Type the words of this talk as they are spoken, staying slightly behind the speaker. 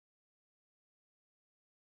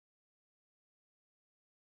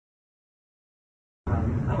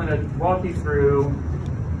I'm going to walk you through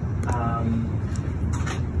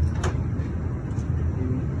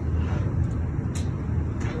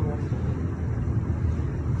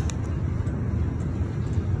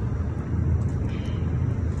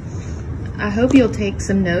I hope you'll take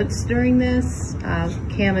some notes during this.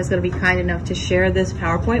 Cam is going to be kind enough to share this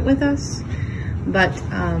PowerPoint with us. But,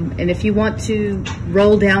 and if you want to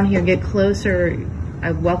roll down here and get closer,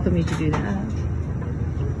 I welcome you to do that.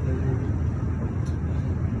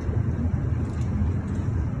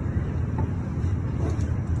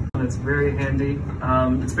 It's very handy.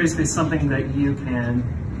 It's basically something that you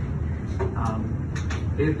can,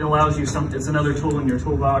 it allows you it's another tool in your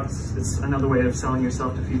toolbox. It's another way of selling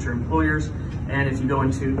yourself to future employers. And if you go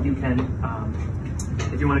into, you can,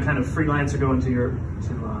 if you want to kind of freelance or go into your,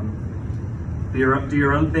 do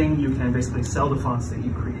your own thing, you can basically sell the fonts that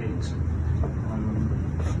you create.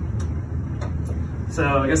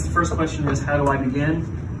 So I guess the first question is, how do I begin?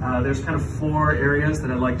 There's kind of 4 areas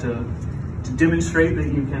that I'd like to demonstrate that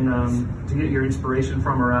you can, to get your inspiration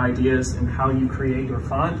from or ideas and how you create your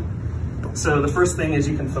font. So the first thing is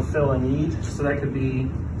you can fulfill a need. So that could be,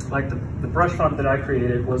 like the brush font that I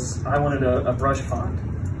created was, I wanted a brush font,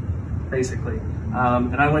 basically.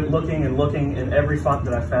 And I went looking, and every font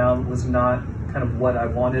that I found was not kind of what I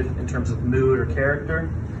wanted in terms of mood or character.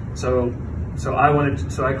 So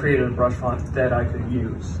I created a brush font that I could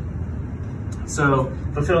use. So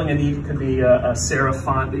fulfilling a need could be a serif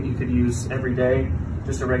font that you could use every day,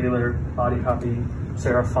 just a regular body copy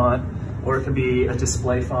serif font, or it could be a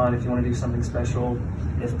display font if you want to do something special.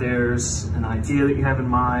 If there's an idea that you have in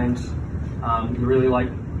mind, you really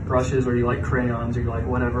like brushes, or you like crayons, or you like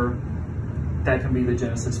whatever, that can be the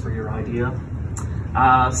genesis for your idea.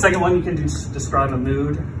 Second one, you can describe a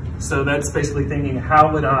mood. So that's basically thinking,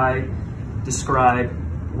 how would I describe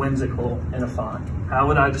whimsical in a font? How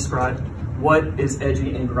would I describe what is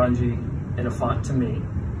edgy and grungy in a font to me?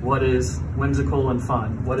 What is whimsical and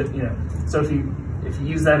fun? What if, you know? So if you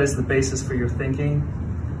use that as the basis for your thinking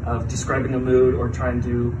of describing a mood or trying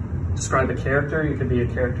to describe a character, it could be a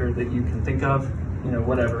character that you can think of, you know,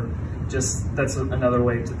 whatever. Just that's another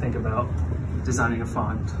way to think about designing a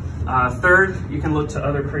font. Third, you can look to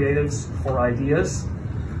other creatives for ideas.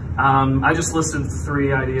 I just listed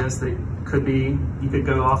 3 ideas that you could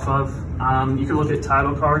go off of. You could look at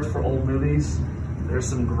title cards for old movies. There's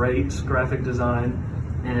some great graphic design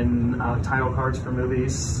and title cards for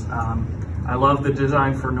movies. I love the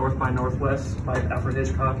design for North by Northwest by Alfred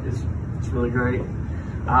Hitchcock. It's really great.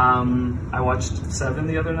 I watched Seven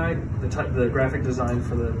the other night. The graphic design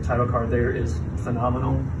for the title card there is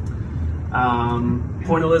phenomenal.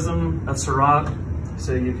 Pointillism of Seurat.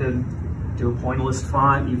 So you could do a pointillist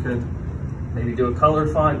font. You could maybe do a color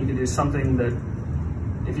font. You could do something that,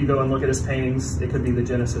 if you go and look at his paintings, it could be the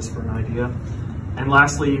genesis for an idea. And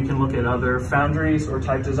lastly, you can look at other foundries or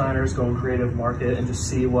type designers, go in creative market and just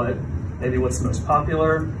see maybe what's most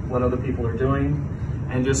popular, what other people are doing,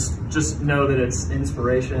 and just know that it's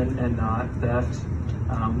inspiration and not theft.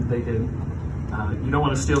 You don't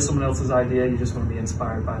want to steal someone else's idea, you just want to be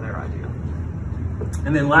inspired by their idea.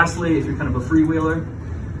 And then lastly, if you're kind of a freewheeler,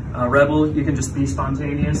 rebel, you can just be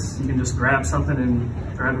spontaneous. You can just grab something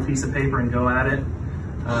and grab a piece of paper and go at it.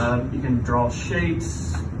 You can draw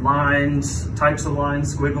shapes, lines, types of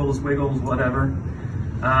lines, squiggles, wiggles, whatever.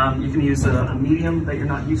 You can use a medium that you're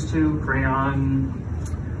not used to, crayon,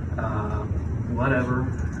 whatever.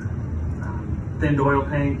 Thinned oil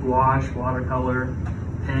paint, gouache, watercolor,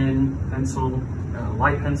 pen, pencil,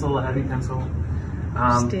 light pencil, a heavy pencil.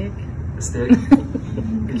 Stick. A stick. You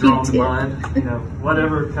can draw in the mud, you know,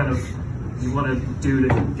 whatever kind of you want to do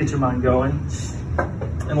to get your mind going.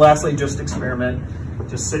 And lastly, just experiment.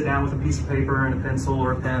 Just sit down with a piece of paper and a pencil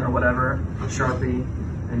or a pen or whatever, a Sharpie,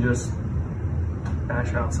 and just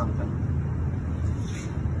bash out something.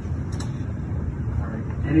 All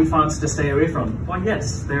right. Any fonts to stay away from? Well,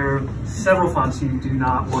 yes, there are several fonts you do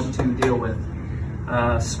not want to deal with.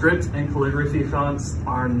 Script and calligraphy fonts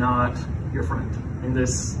are not your friend in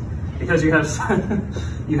this, because you have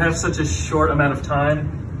such a short amount of time.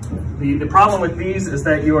 The problem with these is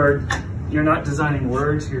that you're not designing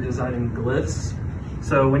words, you're designing glyphs.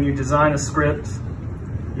 So when you design a script,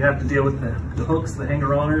 you have to deal with the hooks, the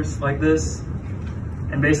hanger-oners like this.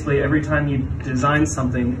 And basically every time you design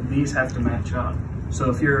something, these have to match up. So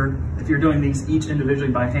if you're doing these each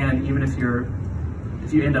individually by hand, even if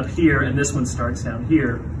you end up here and this one starts down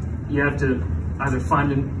here, you have to either find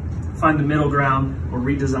the middle ground or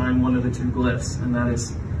redesign one of the 2 glyphs, and that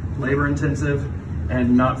is labor intensive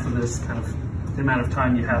and not for this kind of the amount of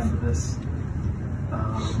time you have for this.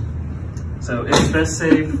 So it's best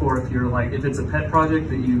saved for if it's a pet project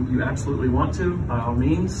that you absolutely want to, by all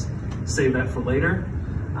means, save that for later,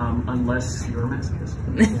 unless you're a masochist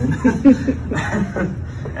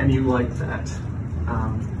and you like that.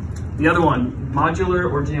 The other one,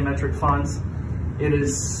 modular or geometric fonts, it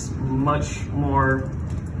is much more,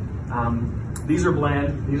 these are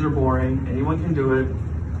bland, these are boring, anyone can do it.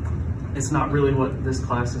 It's not really what this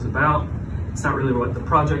class is about. It's not really what the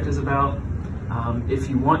project is about. If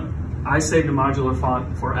you want, I saved a modular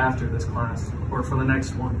font for after this class or for the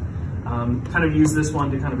next one. Kind of use this one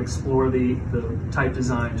to kind of explore the type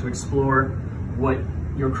design, to explore what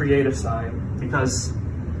your creative side, because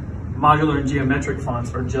modular and geometric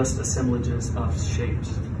fonts are just assemblages of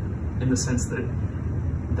shapes in the sense that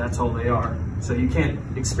that's all they are. So you can't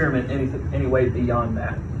experiment any way beyond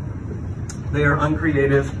that. They are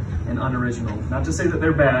uncreative and unoriginal. Not to say that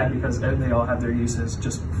they're bad, because they all have their uses.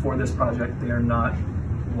 Just for this project, they are not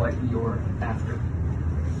what you're after.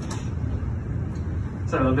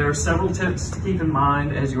 So there are several tips to keep in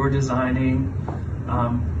mind as you're designing.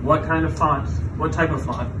 What kind of font, what type of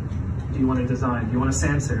font do you want to design? Do you want a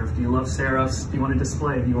sans serif? Do you love serifs? Do you want a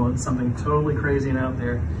display? Do you want something totally crazy and out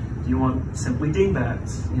there? Do you want simply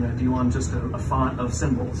dingbats? Do you want just a font of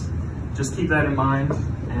symbols? Just keep that in mind,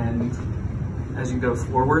 and as you go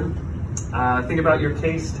forward, think about your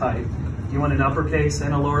case type. Do you want an uppercase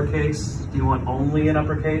and a lowercase? Do you want only an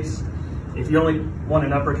uppercase? If you only want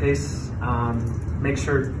an uppercase, make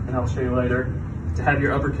sure, and I'll show you later, to have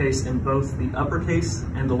your uppercase in both the uppercase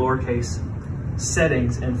and the lowercase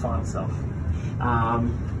settings in FontSelf.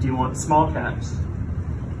 Do you want small caps?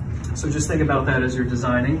 So just think about that as you're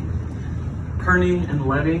designing. Kerning and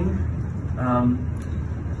letting,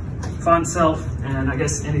 FontSelf, and I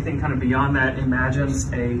guess anything kind of beyond that, imagines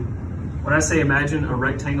when I say imagine a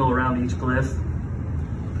rectangle around each glyph,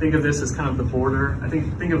 think of this as kind of the border.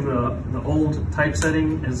 Think of the old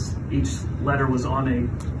typesetting as each letter was on a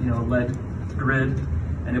lead grid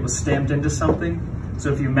and it was stamped into something.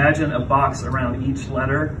 So if you imagine a box around each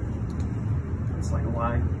letter, it's like a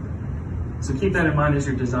Y. So keep that in mind as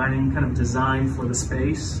you're designing, kind of design for the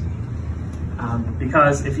space.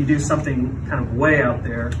 Because if you do something kind of way out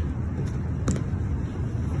there,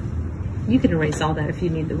 you can erase all that if you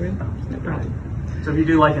need the room. No problem. Right. So if you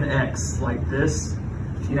do like an X, like this,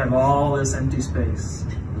 you have all this empty space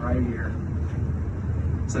right here.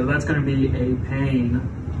 So that's going to be a pain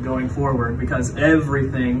going forward, because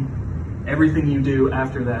everything you do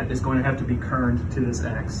after that is going to have to be kerned to this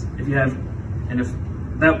X. If you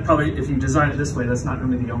design it this way, that's not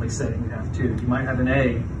going to be the only setting you have too. You might have an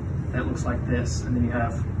A that looks like this, and then you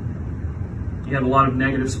have a lot of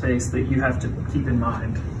negative space that you have to keep in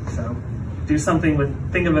mind. So do something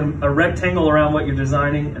think of a rectangle around what you're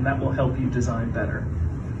designing, and that will help you design better.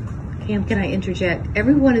 Cam, can I interject?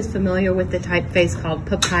 Everyone is familiar with the typeface called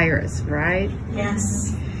papyrus, right?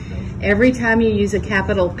 Yes. Every time you use a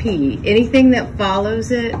capital P, anything that follows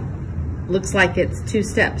it looks like it's 2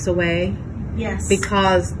 steps away. Yes.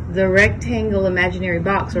 Because the rectangle imaginary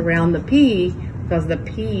box around the P, because the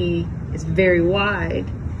P is very wide,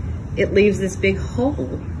 it leaves this big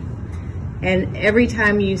hole. And every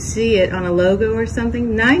time you see it on a logo or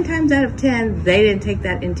something, 9 times out of 10, they didn't take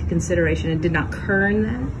that into consideration and did not kern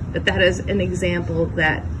that. But that is an example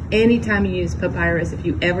that anytime you use papyrus, if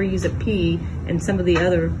you ever use a P and some of the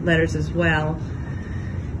other letters as well,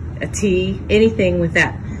 a T, anything with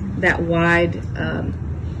that wide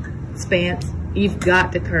span, you've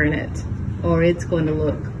got to kern it or it's going to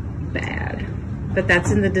look bad. But that's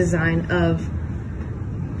in the design of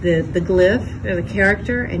the glyph or the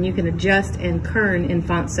character, and you can adjust and kern in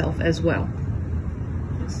FontSelf as well.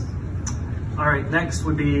 Yes. All right, next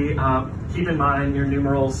would be keep in mind your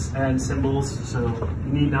numerals and symbols. So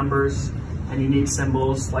you need numbers and you need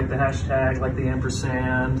symbols like the hashtag, like the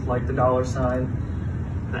ampersand, like the $sign,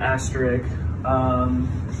 the asterisk.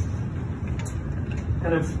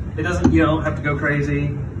 It doesn't, you don't have to go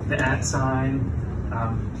crazy. The @ sign,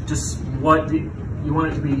 just what you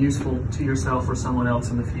want it to be useful to yourself or someone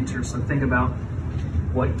else in the future. So think about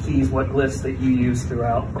what keys, what glyphs that you use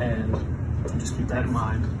throughout, and just keep that in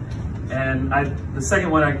mind. And the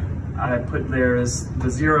second one I put there is the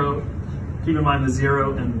 0. Keep in mind the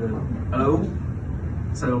 0 and the O.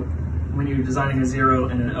 So when you're designing a 0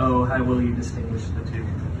 and an O, how will you distinguish the two?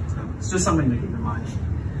 So it's just something to keep in mind.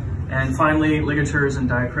 And finally, ligatures and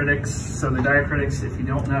diacritics. So the diacritics, if you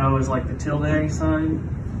don't know, is like the tilde sign,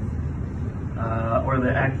 or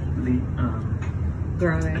the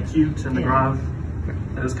acute and the grave,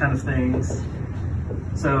 those kind of things.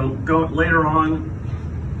 So later on,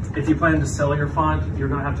 if you plan to sell your font, you're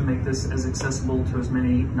going to have to make this as accessible to as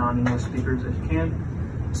many non-English speakers as you can.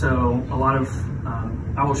 So a lot of,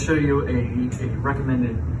 I will show you a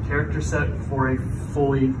recommended character set for a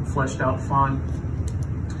fully fleshed out font.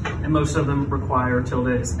 And most of them require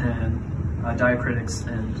tildes and diacritics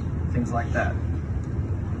and things like that.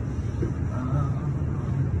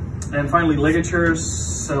 And finally, ligatures.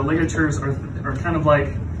 So ligatures are kind of like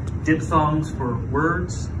diphthongs for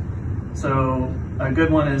words. So a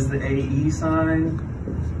good one is the AE sign.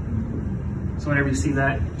 So whenever you see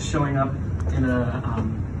that showing up in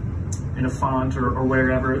a font or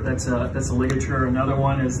wherever, that's a ligature. Another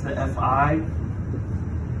one is the FI.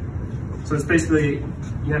 So it's basically,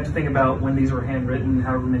 you have to think about when these were handwritten,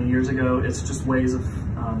 however many years ago. It's just ways of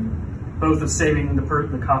both of saving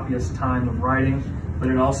the copyist time of writing, but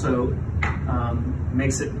it also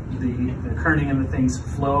makes it the kerning and the things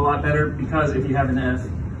flow a lot better, because if you have an F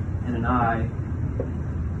and an I,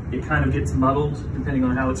 it kind of gets muddled depending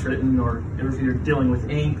on how it's written, or if you're dealing with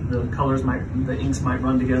ink, the inks might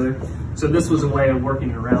run together. So this was a way of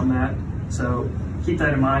working around that. So keep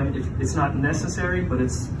that in mind. It's not necessary, but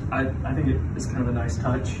I think it's kind of a nice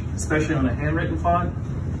touch, especially on a handwritten font.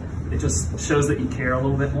 It just shows that you care a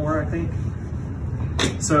little bit more, I think.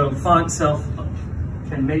 So FontSelf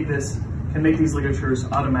can make these ligatures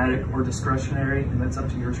automatic or discretionary, and that's up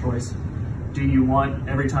to your choice. Do you want,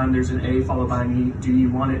 every time there's an A followed by an E, do you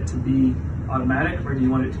want it to be automatic, or do you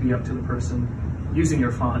want it to be up to the person using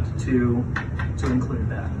your font to include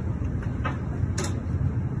that?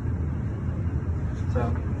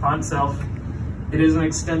 So FontSelf, it is an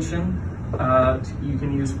extension you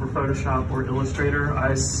can use for Photoshop or Illustrator.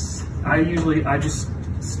 I just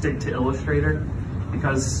stick to Illustrator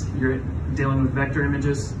because you're dealing with vector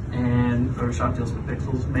images and Photoshop deals with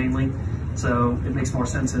pixels mainly. So it makes more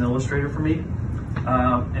sense in Illustrator for me.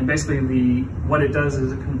 And basically what it does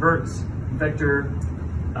is it converts vector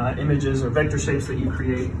images or vector shapes that you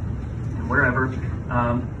create and wherever,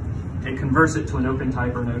 it converts it to an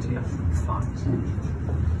OpenType or an OTF font.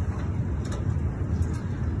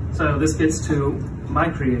 So this gets to my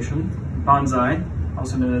creation, Bonsai,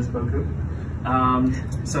 also known as Boku.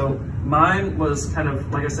 So mine was kind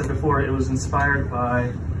of, like I said before, it was inspired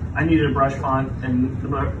by, I needed a brush font, and the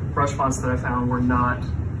brush fonts that I found were not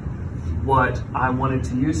what I wanted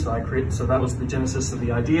to use, so that was the genesis of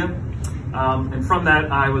the idea. And from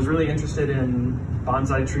that, I was really interested in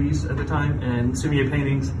bonsai trees at the time and sumi-e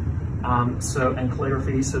paintings, and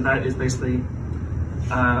calligraphy. So that is basically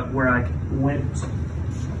where I went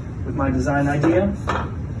with my design idea.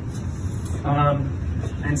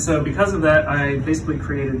 And so because of that, I basically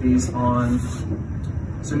created these on,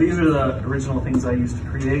 so these are the original things I used to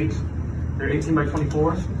create. They're 18 by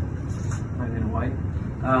 24, might have been white.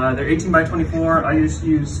 They're 18 by 24. I just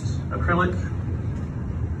used acrylic,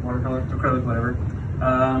 watercolor, acrylic, whatever.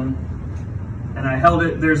 And I held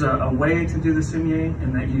it. There's a way to do the sumi-e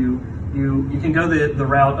in that you can go the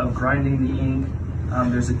route of grinding the ink.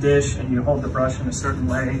 There's a dish and you hold the brush in a certain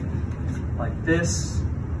way, like this,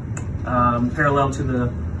 parallel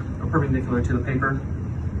to or perpendicular to the paper.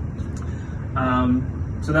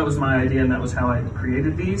 So that was my idea, and that was how I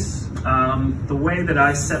created these. The way that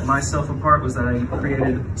I set myself apart was that I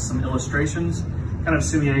created some illustrations, kind of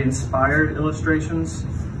sumi-e inspired illustrations.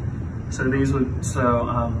 So these would,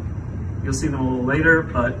 you'll see them a little later,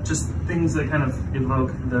 but just things that kind of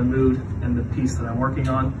evoke the mood and the piece that I'm working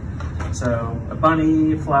on. So a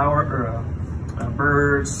bunny, a flower, or a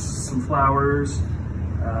bird, some flowers,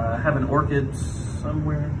 have an orchid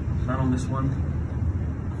somewhere, not on this one.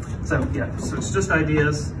 So yeah, so it's just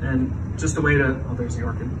ideas and just a way to, oh, there's the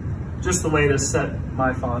orchid. Just the way to set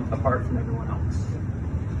my font apart from everyone else.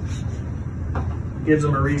 Gives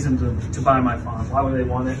them a reason to buy my font. Why would they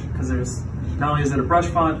want it? Because there's, not only is it a brush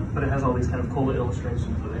font, but it has all these kind of cool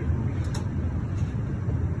illustrations with it.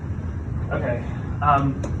 Okay,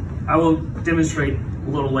 I will demonstrate a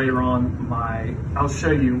little later on I'll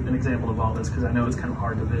show you an example of all this because I know it's kind of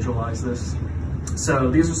hard to visualize this. So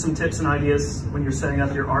these are some tips and ideas when you're setting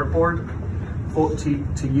up your artboard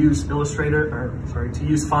to use Illustrator, to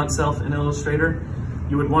use FontSelf in Illustrator.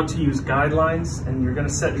 You would want to use guidelines, and you're going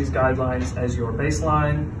to set these guidelines as your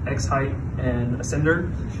baseline, X height, and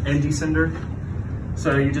ascender and descender.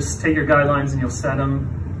 So you just take your guidelines and you'll set them.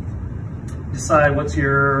 Decide what's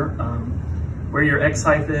your where your X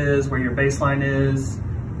height is, where your baseline is,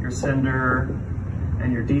 your ascender,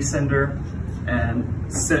 and your descender, and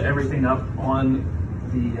set everything up on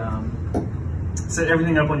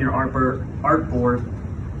your artboard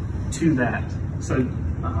to that. So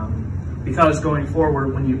because going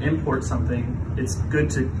forward, when you import something, it's good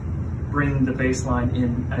to bring the baseline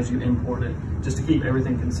in as you import it, just to keep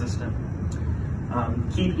everything consistent.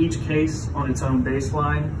 Keep each case on its own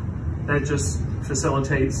baseline, that just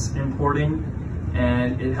facilitates importing,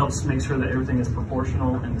 and it helps make sure that everything is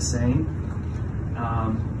proportional and the same.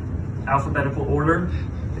 Alphabetical order,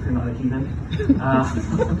 if you're not a heathen.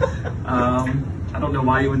 I don't know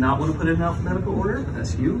why you would not want to put it in alphabetical order, but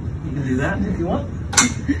that's you. You can do that if you want.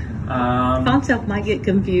 FontSelf might get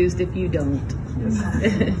confused if you don't. Yes.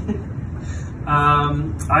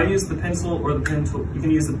 I use the pencil or the pen tool. You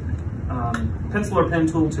can use the pencil or pen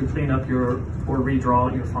tool to clean up or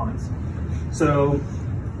redraw your fonts. So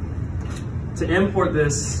to import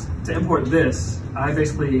this, I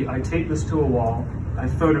taped this to a wall, I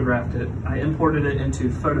photographed it, I imported it into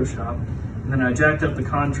Photoshop, and then I jacked up the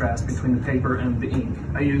contrast between the paper and the ink.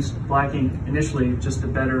 I used black ink initially just to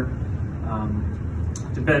better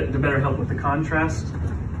help with the contrast.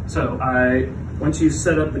 So once you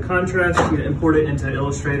set up the contrast, you import it into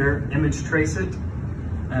Illustrator, image trace it,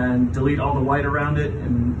 and delete all the white around it,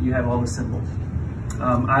 and you have all the symbols.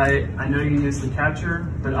 I know you use the capture,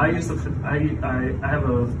 but I use I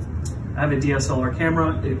have a DSLR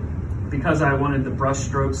camera. Because I wanted the brush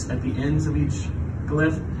strokes at the ends of each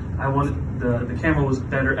glyph, I wanted the camera was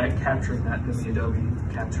better at capturing that than the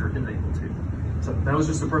Adobe Capture is able to. So that was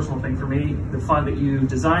just a personal thing for me. The font that you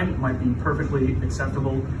design might be perfectly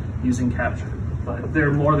acceptable using Capture, but there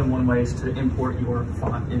are more than one ways to import your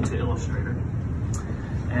font into Illustrator.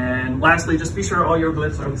 And lastly, just be sure all your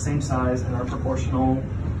glyphs are the same size and are proportional.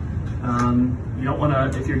 You don't want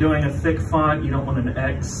to, if you're doing a thick font, you don't want an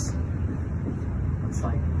X that's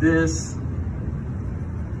like this.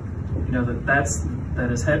 You know, that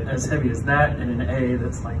is as heavy as that, and an A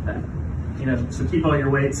that's like that. You know, so keep all your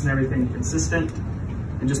weights and everything consistent,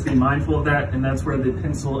 and just be mindful of that. And that's where the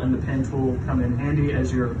pencil and the pen tool come in handy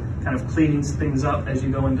as you're kind of cleaning things up as you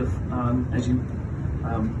go into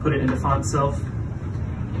put it into FontSelf.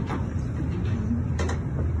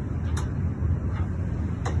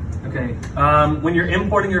 Okay, when you're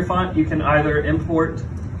importing your font, you can either import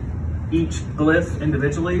each glyph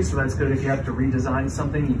individually, so that's good if you have to redesign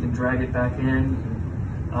something, you can drag it back in.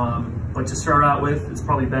 But to start out with, it's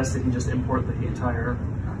probably best if you just import the entire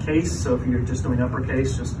case. So if you're just doing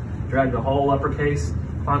uppercase, just drag the whole uppercase.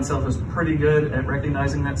 FontSelf is pretty good at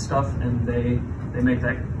recognizing that stuff, and they make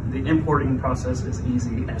the importing process as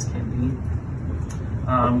easy as can be.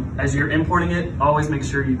 As you're importing it, always make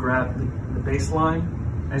sure you grab the baseline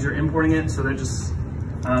as you're importing it, so that just,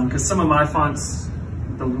 because some of my fonts,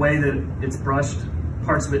 the way that it's brushed,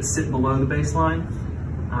 parts of it sit below the baseline.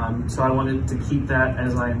 So I wanted to keep that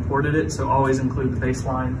as I imported it, so always include the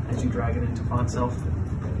baseline as you drag it into FontSelf.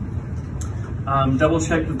 Double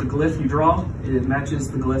check that the glyph you draw, it matches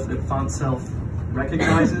the glyph that FontSelf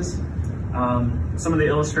recognizes. Some of the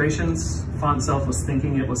illustrations, FontSelf was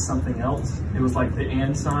thinking it was something else. It was like the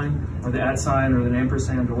and sign, or the at sign, or the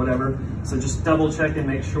ampersand, or whatever. So just double check and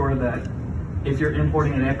make sure that if you're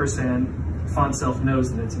importing an ampersand, FontSelf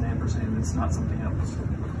knows that it's an ampersand, it's not something else.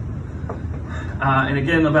 And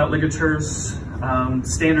again, about ligatures,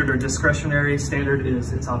 standard or discretionary. Standard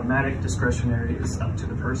is it's automatic, discretionary is up to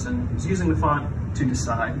the person who's using the font to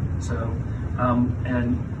decide. So,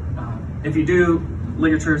 if you do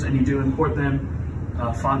ligatures and you do import them,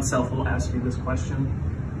 FontSelf will ask you this question,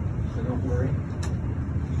 so don't worry.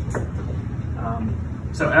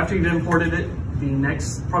 So after you've imported it, the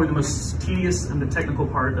next, probably the most tedious and the technical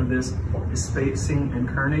part of this is spacing and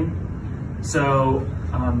kerning. So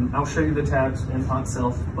I'll show you the tabs in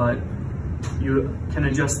FontSelf, but you can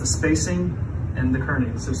adjust the spacing and the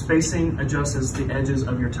kerning. So spacing adjusts the edges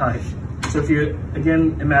of your type. So if you,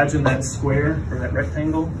 again, imagine that square or that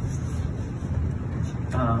rectangle,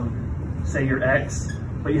 say your X,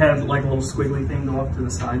 but you have like a little squiggly thing go off to the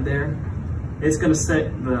side there. It's going to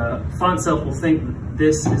set the FontSelf will think that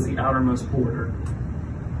this is the outermost border.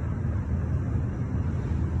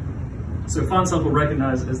 So FontSelf will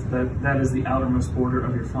recognize as that is the outermost border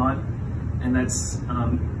of your font, and that's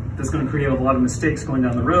going to create a lot of mistakes going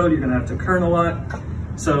down the road. You're going to have to kern a lot.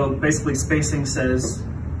 So basically, spacing says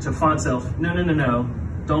to FontSelf, no,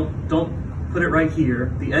 don't put it right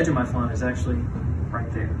here. The edge of my font is actually right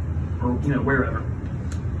there, or wherever.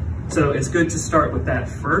 So it's good to start with that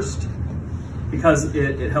first, because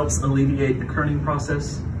it helps alleviate the kerning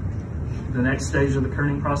process, the next stage of the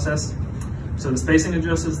kerning process. So the spacing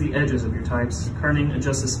adjusts the edges of your types. Kerning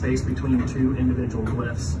adjusts the space between two individual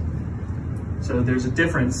glyphs. So there's a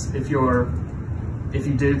difference if you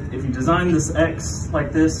design this X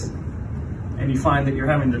like this, and you find that you're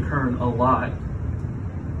having to kern a lot,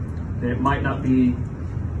 then it might not be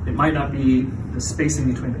the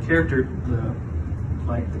spacing between the character,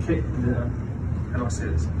 how do I say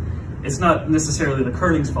this? it's not necessarily the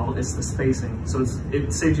kerning's fault, it's the spacing. So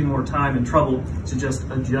it saves you more time and trouble to just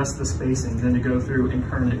adjust the spacing than to go through and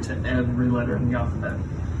kern it to every letter in the alphabet.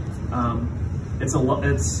 It's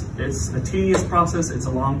a tedious process, it's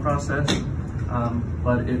a long process,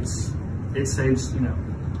 but it saves,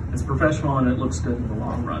 it's professional and it looks good in the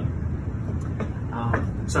long run.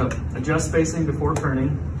 So adjust spacing before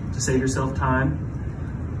kerning to save yourself time.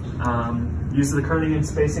 Use the kerning and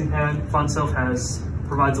spacing pad. FontSelf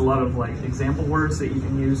provides a lot of example words that you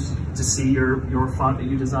can use to see your font that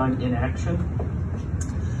you designed in action.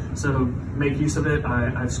 So make use of it.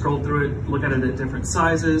 I've scrolled through it, look at it at different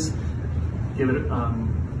sizes, give it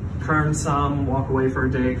kern some, walk away for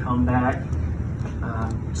a day, come back.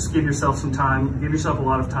 Just give yourself some time. Give yourself a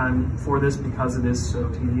lot of time for this because it is so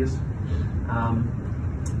tedious.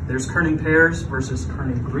 There's kerning pairs versus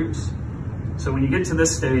kerning groups. So when you get to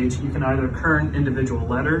this stage, you can either kern individual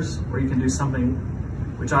letters, or you can do something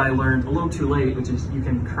which I learned a little too late, which is you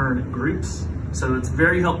can kern groups. So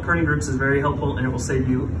kerning groups is very helpful, and it will save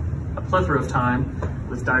you a plethora of time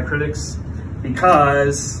with diacritics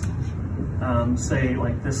because, say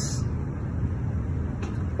like this.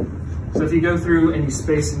 So if you go through and you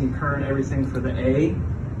space and you kern everything for the A,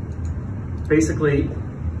 basically,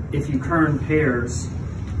 if you kern pairs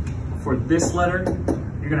for this letter,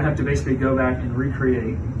 you're gonna have to basically go back and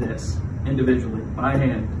recreate this individually by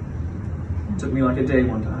hand. It took me like a day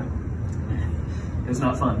one time. It's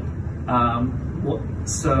not fun.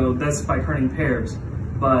 So that's by kerning pairs.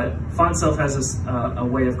 But FontSelf has a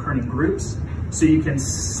way of kerning groups. So you can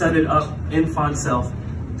set it up in FontSelf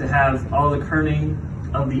to have all the kerning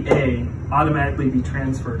of the A automatically be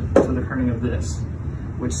transferred to the kerning of this,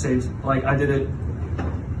 which saves, I did it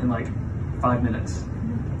in 5 minutes.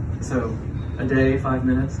 So a day, 5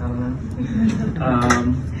 minutes, I don't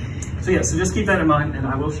know. So yeah, so just keep that in mind and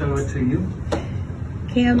I will show it to you.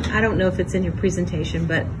 Cam, I don't know if it's in your presentation,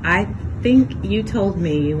 but I think you told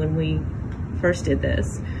me when we first did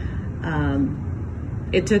this,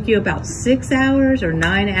 it took you about 6 hours or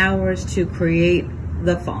 9 hours to create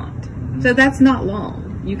the font. Mm-hmm. So that's not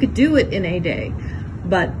long. You could do it in a day,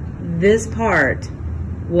 but this part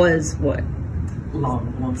was what?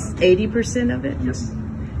 Long. 80% of it? Yes.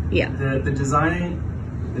 Yeah. The designing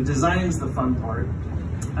is the fun part.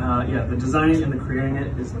 Yeah, the designing and the creating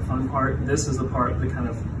it is the fun part. This is the part that kind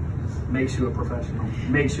of makes you a professional,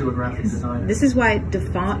 makes you a graphic designer. This is why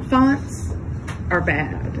default fonts are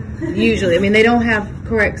bad, usually. I mean, they don't have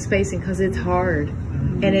correct spacing because it's hard.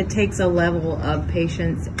 Mm-hmm. And it takes a level of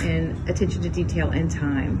patience and attention to detail and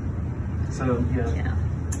time. So, yeah.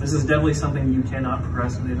 This is definitely something you cannot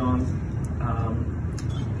procrastinate on.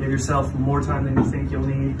 Give yourself more time than you think you'll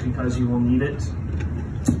need because you will need it.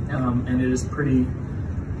 And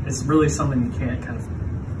it's really something you can't kind of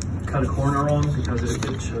cut a corner on because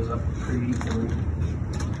it shows up pretty easily.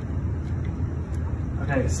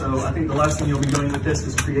 Okay, so I think the last thing you'll be doing with this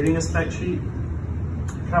is creating a spec sheet,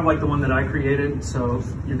 kind of like the one that I created. So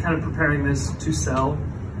you're kind of preparing this to sell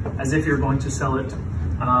as if you're going to sell it.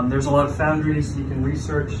 There's a lot of foundries you can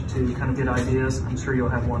research to kind of get ideas. I'm sure you'll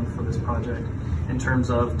have one for this project in terms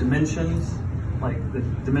of dimensions, like the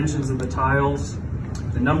dimensions of the tiles,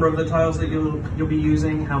 the number of the tiles that you'll be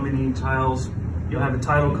using, how many tiles. You'll have a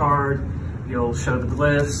title card, you'll show the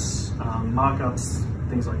glyphs, mock-ups,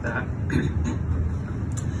 things like that.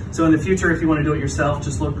 So in the future, if you want to do it yourself,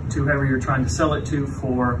 just look to whoever you're trying to sell it to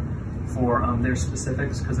for their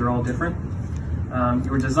specifics, because they're all different.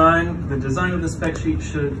 The design of the spec sheet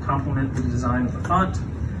should complement the design of the font.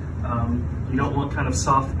 You don't want kind of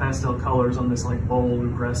soft pastel colors on this bold,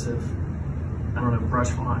 aggressive, brush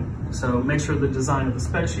font. So make sure the design of the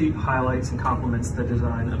spec sheet highlights and complements the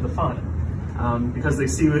design of the font. Because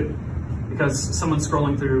someone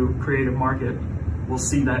scrolling through Creative Market will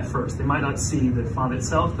see that first. They might not see the font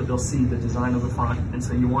itself, but they'll see the design of the font. And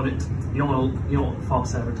so you don't want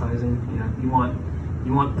false advertising. You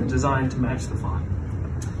want the design to match the font.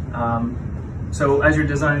 So as you're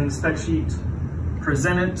designing the spec sheet,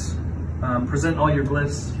 present all your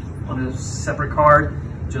glyphs on a separate card,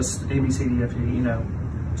 just A, B, C, D, F, G,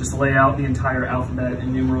 just lay out the entire alphabet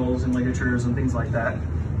and numerals and ligatures and things like that,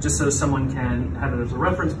 just so someone can have it as a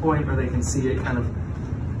reference point, or they can see it kind of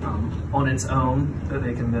on its own that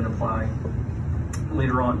they can then apply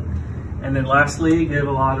later on. And then lastly, give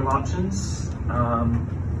a lot of options.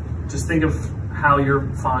 Just think of how your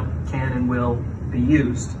font can and will be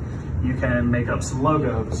used. You can make up some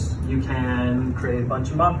logos. You can create a bunch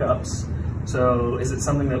of mock-ups. So is it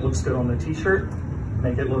something that looks good on the t-shirt?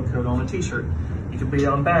 Make it look good on a t-shirt. It could be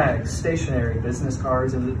on bags, stationery, business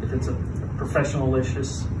cards, and if it's a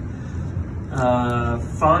professional-licious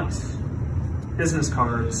font, business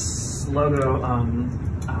cards, logo,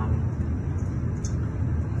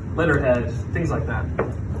 letterhead, things like that.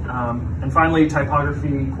 And finally,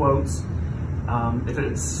 typography, quotes. If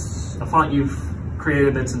it's a font you've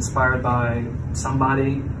created that's inspired by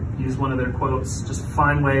somebody, use one of their quotes. Just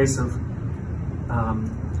find ways of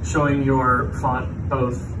showing your font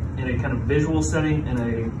both in a kind of visual setting and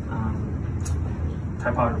a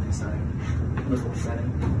typography setting, literal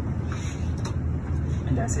setting.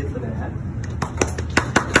 And that's it for that.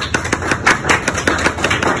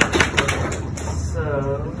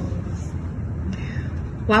 So,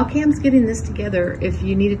 while Cam's getting this together, if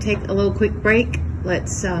you need to take a little quick break,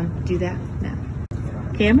 let's do that now.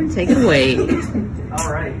 Cameron, take it away.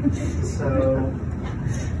 All right, so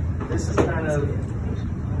this is kind of,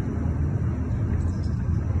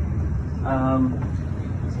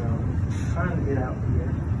 so trying to get out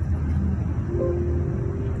here.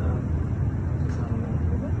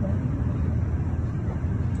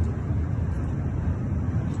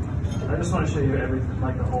 I just want to show you everything,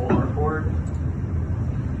 like the whole artboard.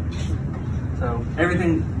 So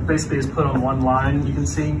everything basically is put on one line, you can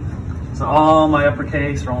see. So all my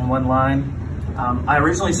uppercase are on one line. I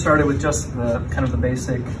originally started with just the kind of the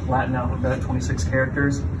basic Latin alphabet, 26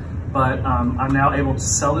 characters, but I'm now able to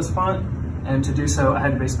sell this font, and to do so I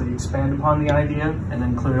had to basically expand upon the idea and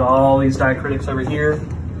include all these diacritics over here,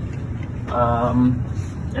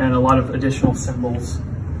 and a lot of additional symbols,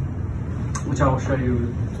 which I will show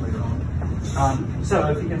you later on. So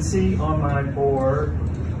if you can see on my board,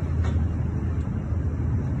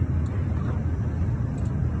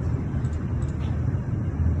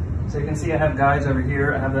 so you can see I have guides over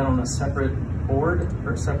here. I have that on a separate board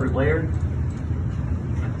or a separate layer.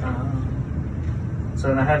 So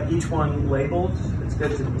then I have each one labeled. It's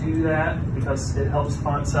good to do that because it helps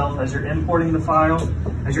FontSelf as you're importing the file,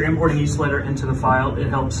 as you're importing each letter into the file, it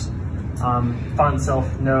helps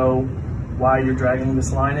FontSelf know why you're dragging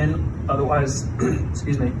this line in. Otherwise,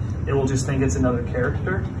 excuse me, it will just think it's another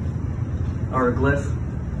character or a glyph.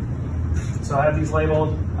 So I have these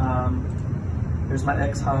labeled. There's my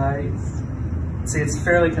X height. See, it's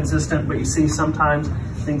fairly consistent, but you see sometimes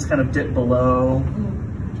things kind of dip below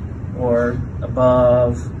or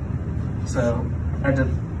above. So I had to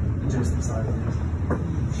adjust the size of this.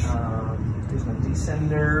 Here's my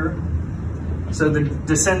descender. So the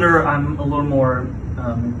descender I'm a little more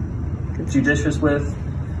judicious with,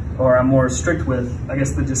 or I'm more strict with, I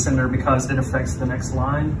guess, the descender because it affects the next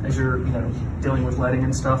line as you're, dealing with leading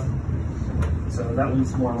and stuff. So that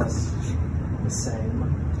one's more or less the same.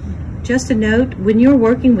 Just a note, when you're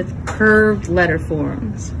working with curved letter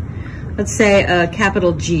forms, let's say a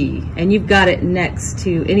capital G, and you've got it next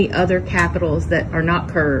to any other capitals that are not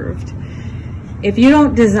curved, if you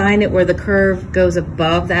don't design it where the curve goes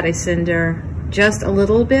above that ascender just a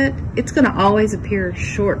little bit, it's going to always appear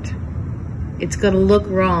short. It's going to look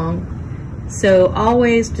wrong. So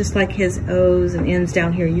always, just like his O's and N's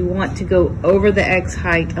down here, you want to go over the X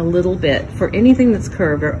height a little bit for anything that's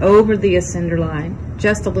curved, or over the ascender line,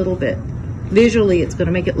 just a little bit. Visually, it's going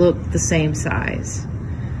to make it look the same size.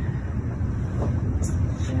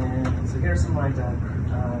 And so here's some like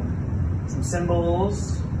some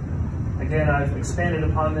symbols. Again, I've expanded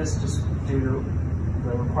upon this just due to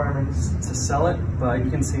the requirements to sell it, but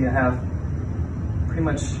you can see I have pretty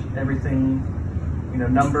much everything,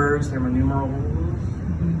 numbers, they're my numerals.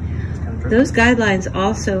 Kind of those guidelines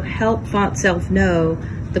also help FontSelf know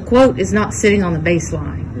the quote is not sitting on the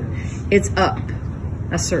baseline. Yes. It's up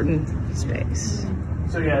a certain space.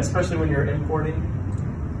 So yeah, especially when you're importing,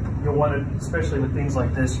 you'll want to, especially with things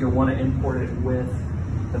like this, you'll want to import it with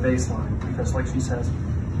the baseline, because like she says,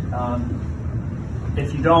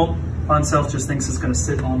 if you don't, FontSelf just thinks it's going to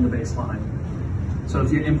sit on the baseline. So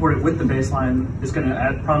if you import it with the baseline, it's going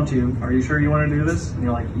to prompt you, are you sure you want to do this? And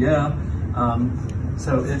you're like, yeah.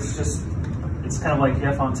 So it's kind of like,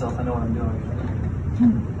 yeah, FontSelf, I know what I'm doing.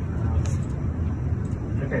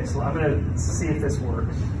 Okay, so I'm going to see if this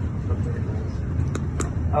works.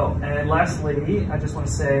 Oh, and lastly, I just want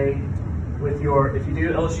to say, if you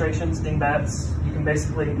do illustrations, dingbats, you can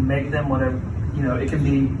basically make them whatever, it can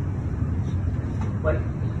be, like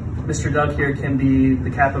Mr. Duck here can be the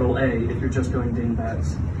capital A if you're just doing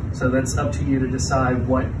dingbats. So that's up to you to decide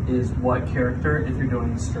what is what character if you're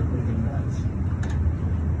doing strictly dingbats.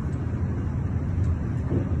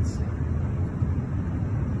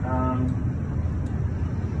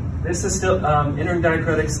 This is still, entering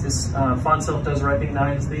diacritics, FontSelf does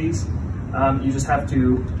recognize these. You just have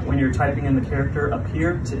to, when you're typing in the character up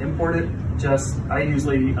here to import it, I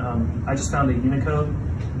just found a Unicode,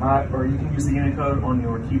 or you can use the Unicode on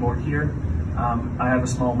your keyboard here. I have a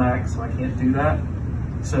small Mac, so I can't do that.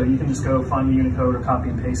 So you can just go find the Unicode or copy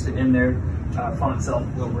and paste it in there.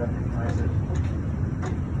 FontSelf will recognize it.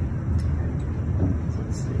 So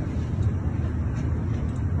let's see.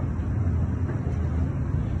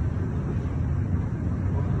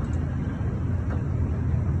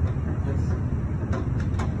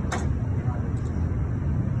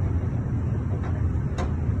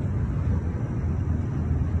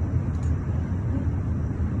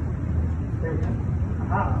 There we go.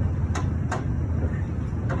 Aha.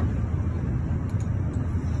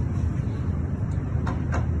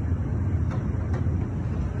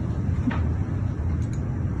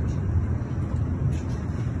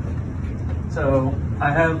 So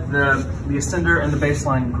I have the ascender and the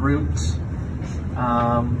baseline grouped. So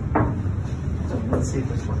let's see if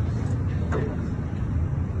this works. Okay.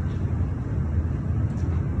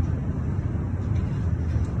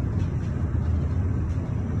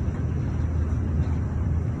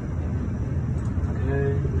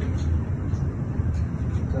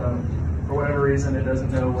 So for whatever reason, it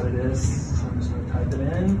doesn't know what it is. So I'm just going to type it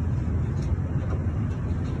in.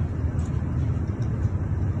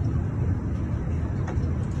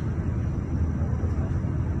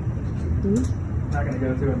 I'm not going to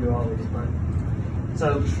go through and do all these, but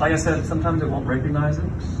so like I said, sometimes it won't recognize it.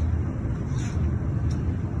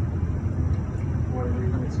 For whatever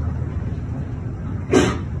reason, it's not.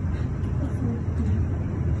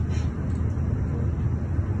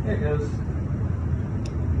 There it goes.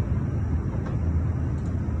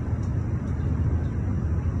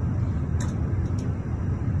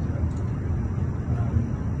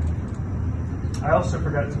 I also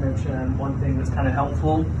forgot to mention one thing that's kind of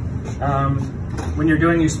helpful. When you're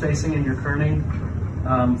doing your spacing and your kerning,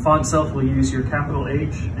 FontSelf will use your capital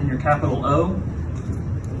H and your capital O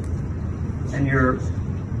and your,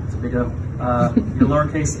 it's a big O, your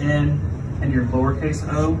lowercase n and your lowercase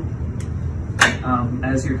o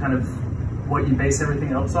as your kind of what you base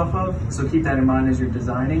everything else off of. So keep that in mind as you're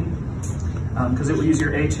designing, because it will use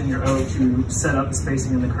your H and your O to set up the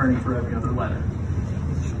spacing and the kerning for every other letter.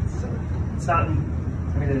 So it's not, I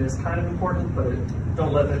mean, it is kind of important, but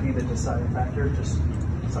don't let that be the deciding factor, just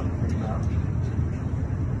something to think about.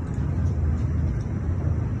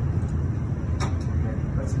 Okay,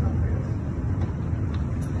 that's enough, I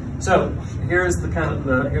guess. So here's the kind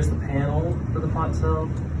of here's the panel for the FontSelf.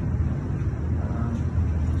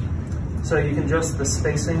 So you can adjust the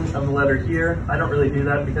spacing of the letter here. I don't really do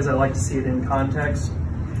that because I like to see it in context.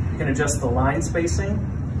 You can adjust the line spacing,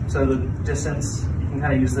 so the distance. You can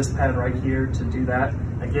kind of use this pad right here to do that.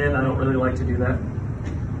 Again, I don't really like to do that.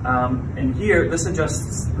 And here, this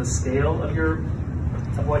adjusts the scale of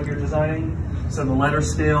what you're designing. So the letter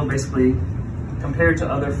scale, basically, compared to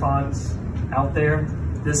other fonts out there,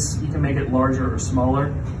 this, you can make it larger or smaller.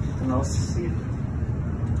 And I'll see,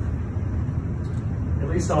 at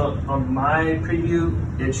least on my preview,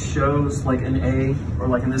 it shows like an A, or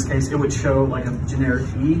like in this case, it would show like a generic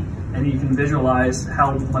E, and you can visualize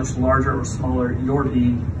how much larger or smaller your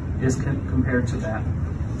B is compared to that.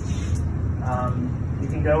 You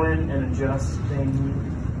can go in and adjust things.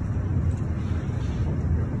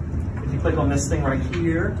 If you click on this thing right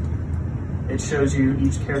here, it shows you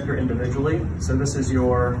each character individually. So this is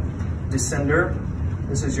your descender,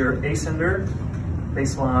 this is your ascender,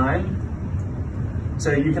 baseline.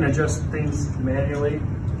 So you can adjust things manually,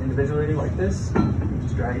 individually like this.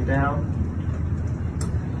 Just drag it down.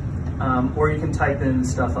 Or you can type in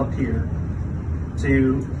stuff up here.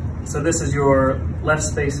 So this is your left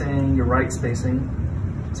spacing, your right spacing.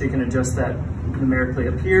 So you can adjust that numerically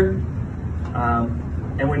up here.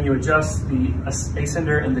 And when you adjust the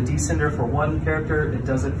ascender and the descender for one character, it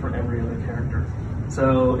does it for every other character.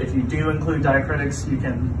 So if you do include diacritics, you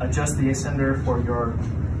can adjust the ascender for your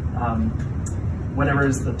whatever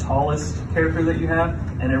is the tallest character that you have,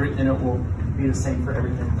 and it will be the same for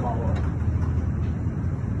everything following.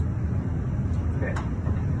 Okay.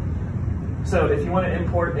 So if you want to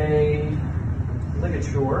import a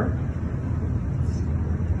ligature,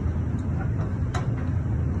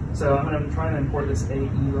 so I'm going to try and import this AE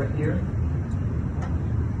right here.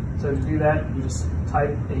 So to do that, you just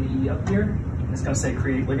type AE up here, and it's going to say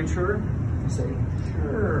create ligature. You say,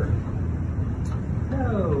 sure.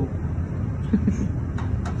 No.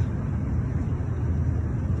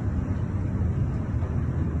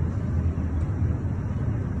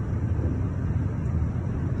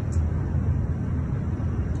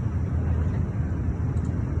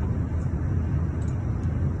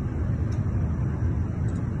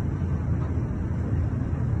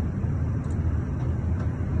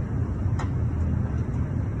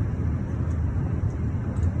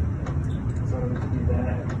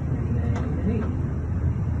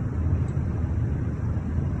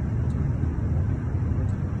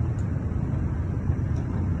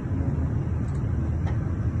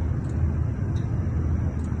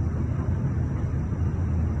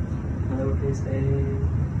 lowercase a,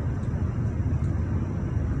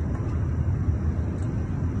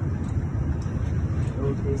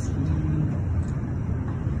 lowercase e.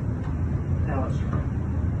 Now let's try.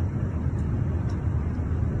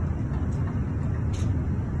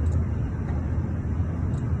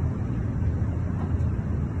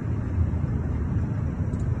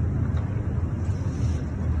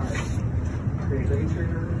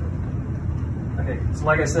 Okay, so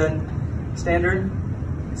like I said, standard,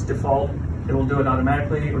 it's default. It will do it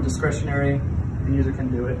automatically or discretionary. The user can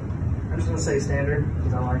do it. I'm just going to say standard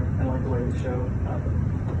because I like the way they show up.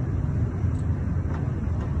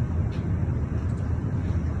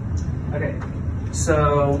 Okay,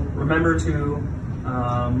 so remember to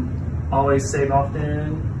always save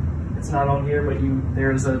often. It's not on here, but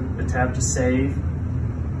there's a tab to save. You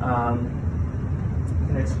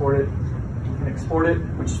can export it. Export it,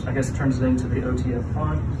 which I guess turns it into the OTF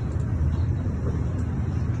font.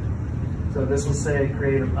 So this will say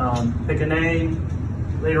create, pick a name.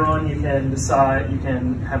 Later on, you can decide. You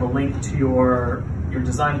can have a link to your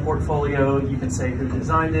design portfolio. You can say who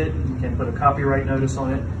designed it. You can put a copyright notice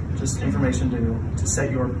on it. Just information to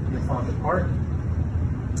set your font apart.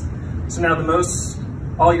 So now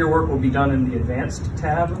all your work will be done in the Advanced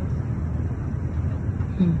tab.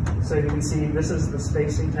 So you can see this is the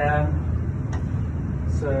spacing tab.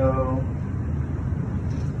 So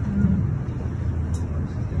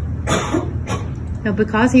now,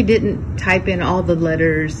 because he didn't type in all the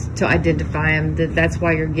letters to identify him, that's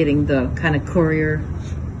why you're getting the kind of courier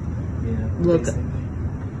look.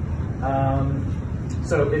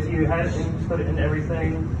 So if you had put it in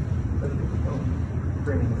everything,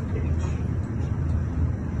 bring in the page.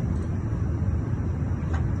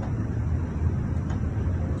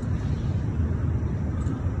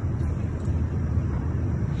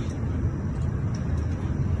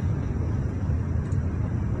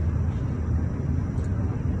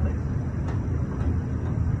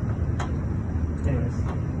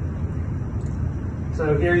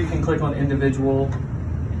 So here you can click on individual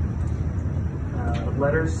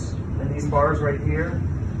letters, and these bars right here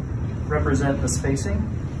represent the spacing.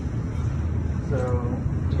 So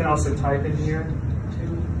you can also type in here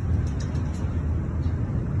too.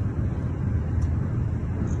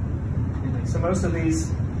 So most of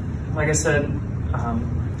these, like I said,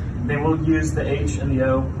 they will use the H and the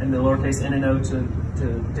O and the lowercase n and O to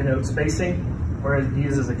denote spacing, whereas it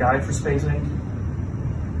uses a guide for spacing.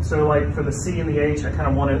 So like for the C and the H, I kind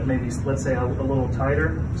of want it maybe, let's say, a little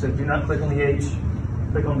tighter. So do not click on the H,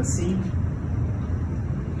 click on the C.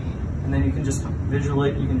 And then you can just you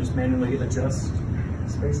can just manually adjust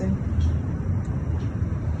spacing,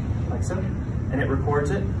 like so. And it records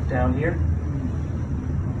it down here.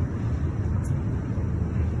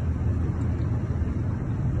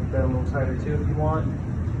 Make that a little tighter too if you want.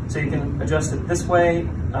 So you can adjust it this way.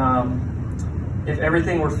 If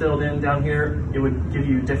everything were filled in down here, it would give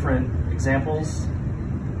you different examples.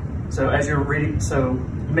 So as you're reading, so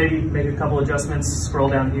maybe make a couple adjustments, scroll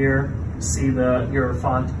down here, see your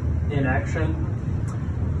font in action.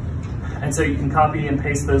 And so you can copy and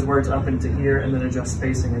paste those words up into here and then adjust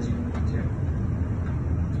spacing as you need to.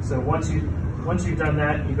 So once you've done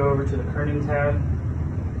that, you go over to the kerning tab.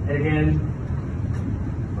 And again,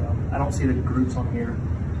 well, I don't see the groups on here,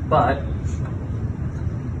 but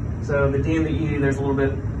so the D and the E, there's a little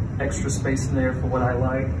bit extra space in there for what I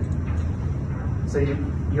like. So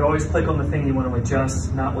you always click on the thing you want to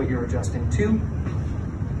adjust, not what you're adjusting to.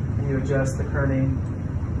 And you adjust the kerning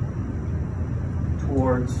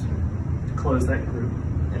towards to close that group.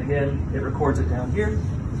 And again, it records it down here.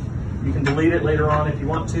 You can delete it later on if you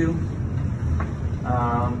want to.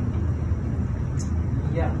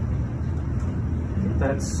 Yeah, I think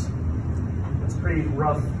that's pretty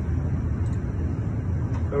rough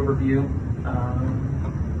overview.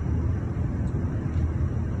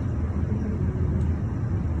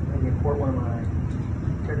 Maybe import one of my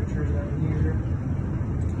caricatures down here.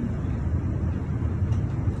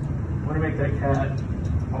 I want to make that cat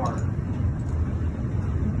R.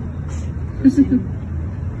 So see,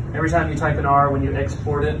 every time you type an R, when you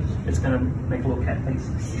export it, it's going to make a little cat face.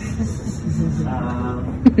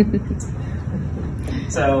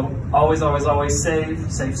 So always, always, always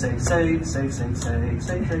save. So,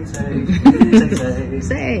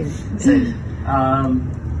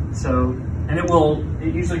 and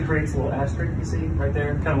it usually creates a little asterisk, you see, right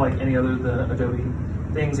there, kind of like any other the Adobe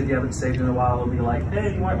things. If you haven't saved in a while, it'll be like,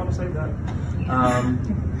 hey, you might want to save that.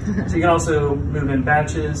 So you can also move in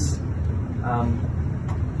batches.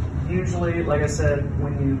 Usually, like I said,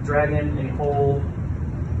 when you drag in a whole,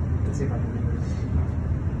 let's see if I can do this.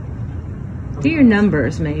 Do your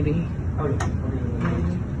numbers, maybe. Oh, yeah.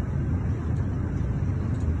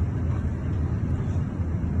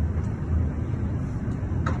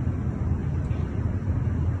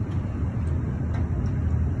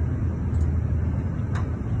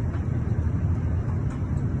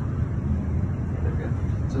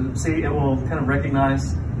 So see, it will kind of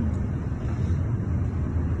recognize.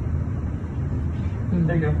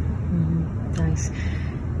 There you go. Nice.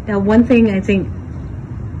 Now, one thing I think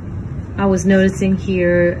I was noticing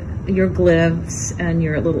here, your glyphs and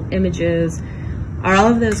your little images, are all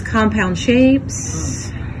of those compound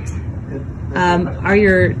shapes? Are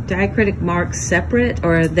your diacritic marks separate,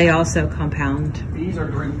 or are they also compound? These are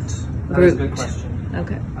grouped. That's a good question.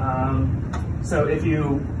 Okay. So if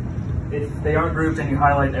they aren't grouped and you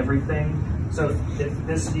highlight everything, so if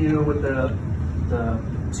this view with the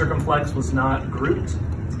circumflex was not grouped,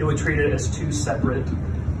 it would treat it as two separate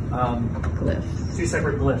glyphs.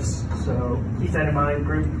 So keep that in mind.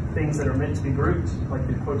 Group things that are meant to be grouped, like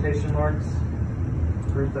the quotation marks.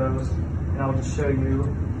 Group those, and I'll just show you.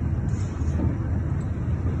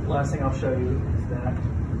 Last thing I'll show you is that.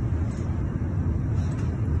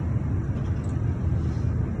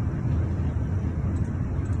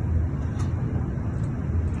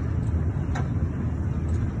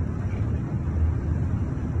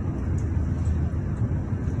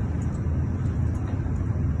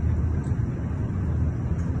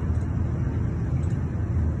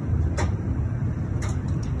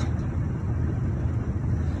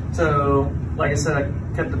 So, like I said, I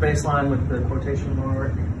kept the baseline with the quotation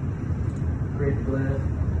mark, create the glyph.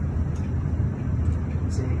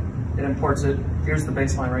 See, it imports it. Here's the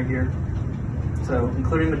baseline right here. So,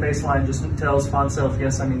 including the baseline just tells FontSelf,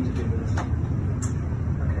 yes, I need to do this.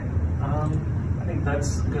 Okay, I think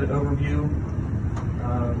that's a good overview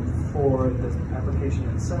for the application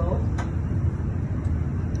itself.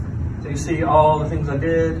 So you see all the things I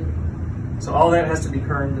did. So all that has to be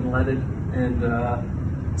kerned and leaded and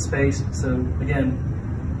spaced. So again,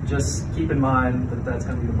 just keep in mind that that's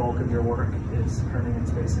going to be the bulk of your work, is kerning and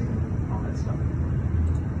spacing, all that stuff.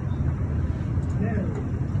 Yeah.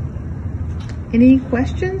 Any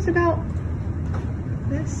questions about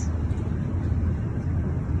this?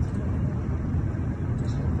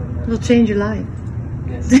 It'll change your life.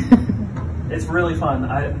 Yes. It's really fun.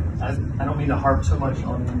 I don't mean to harp so much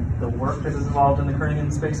on the work that is involved in the kerning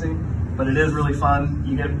and spacing, but it is really fun.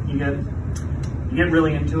 You get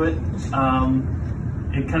really into it.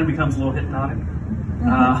 It kind of becomes a little hypnotic.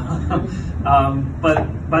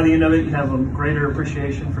 But by the end of it, you have a greater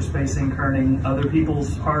appreciation for spacing, kerning, other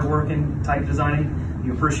people's hard work in type designing.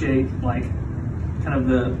 You appreciate, like, kind of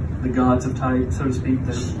the gods of type, so to speak,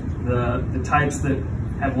 the types that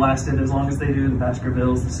have lasted as long as they do, the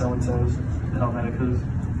Baskervilles, the so-and-sos, the Helveticas.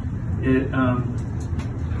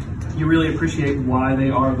 You really appreciate why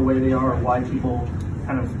they are the way they are, or why people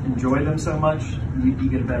kind of enjoy them so much. You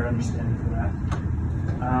get a better understanding for that.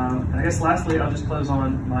 And I guess lastly, I'll just close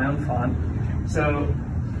on my own font. So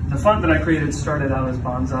the font that I created started out as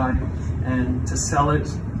Bonsai, and to sell it,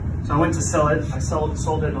 so I went to sell it, I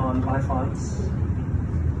sold it on My Fonts.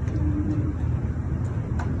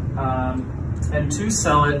 And to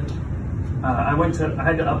sell it, I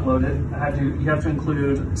had to upload it. You have to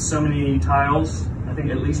include so many tiles, I think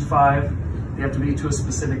at least 5. They have to be to a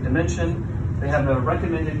specific dimension. They have a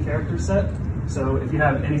recommended character set. So if you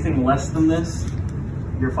have anything less than this,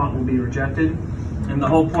 your font will be rejected. And the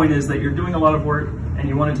whole point is that you're doing a lot of work and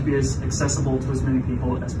you want it to be as accessible to as many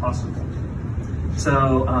people as possible.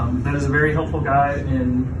 So that is a very helpful guide,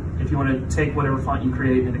 and if you want to take whatever font you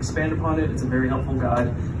create and expand upon it, it's a very helpful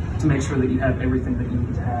guide to make sure that you have everything that you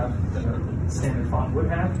need to have that a standard font would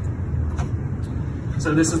have.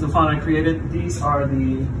 So this is the font I created. These are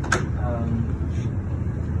the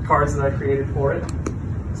cards that I created for it.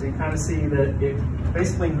 So you kind of see that it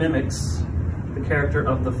basically mimics the character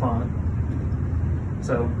of the font.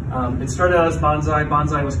 So it started out as Bonsai.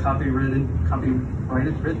 Bonsai was copyrighted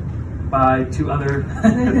by two other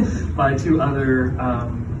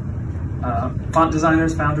font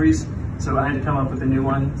designers, foundries. So I had to come up with a new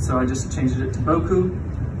one. So I just changed it to Boku,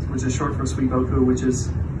 which is short for Sweet Boku, which is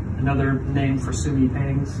another name for Sumi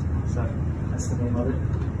paintings. So that's the name of it.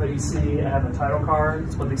 But you see I have a title card.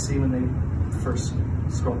 It's what they see when they first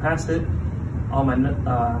scroll past it. All my,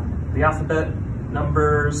 the alphabet,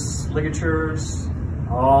 numbers, ligatures,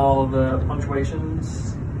 all the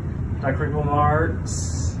punctuations, diacritical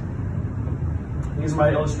marks. These are my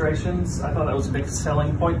illustrations. I thought that was a big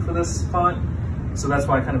selling point for this font. So that's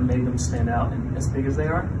why I kind of made them stand out and as big as they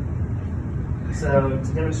are. So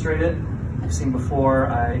to demonstrate it, you've seen before,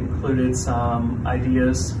 I included some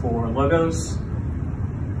ideas for logos.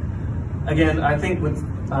 Again, I think with,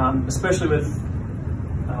 especially with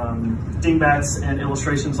dingbats and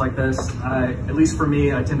illustrations like this, at least for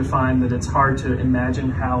me, I tend to find that it's hard to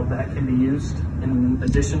imagine how that can be used in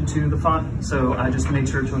addition to the font. So I just made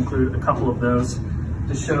sure to include a couple of those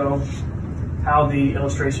to show how the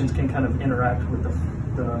illustrations can kind of interact with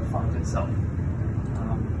the font itself.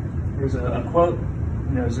 Here's a quote.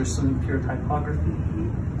 There's some pure typography.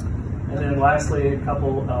 And then lastly, a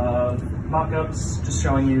couple of mock-ups just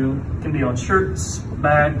showing you, it can be on shirts,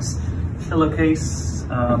 bags, pillowcase.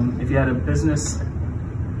 If you had a business,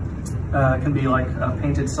 it can be like a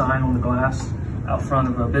painted sign on the glass out front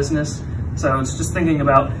of a business. So it's just thinking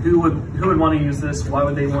about who would want to use this, why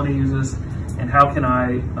would they want to use this, and how can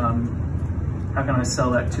I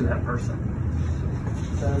sell that to that person.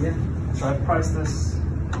 So yeah, so I priced this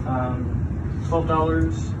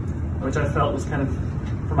 $12, which I felt was kind of,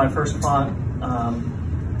 for my first font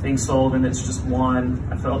being sold, and it's just one,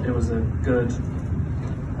 I felt it was a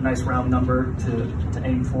nice round number to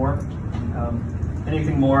aim for.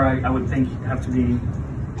 Anything more, I would think have to be,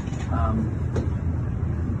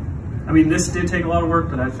 I mean, this did take a lot of work,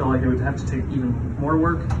 but I feel like it would have to take even more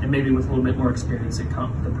work, and maybe with a little bit more experience,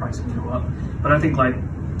 the price would go up. But I think like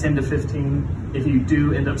 10 to 15, if you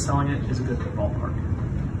do end up selling it, is a good ballpark,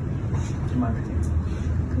 in my opinion.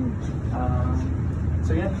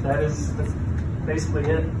 So yeah, that's basically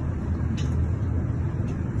it.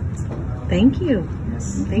 Thank you.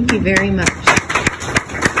 Yes. Thank you very much.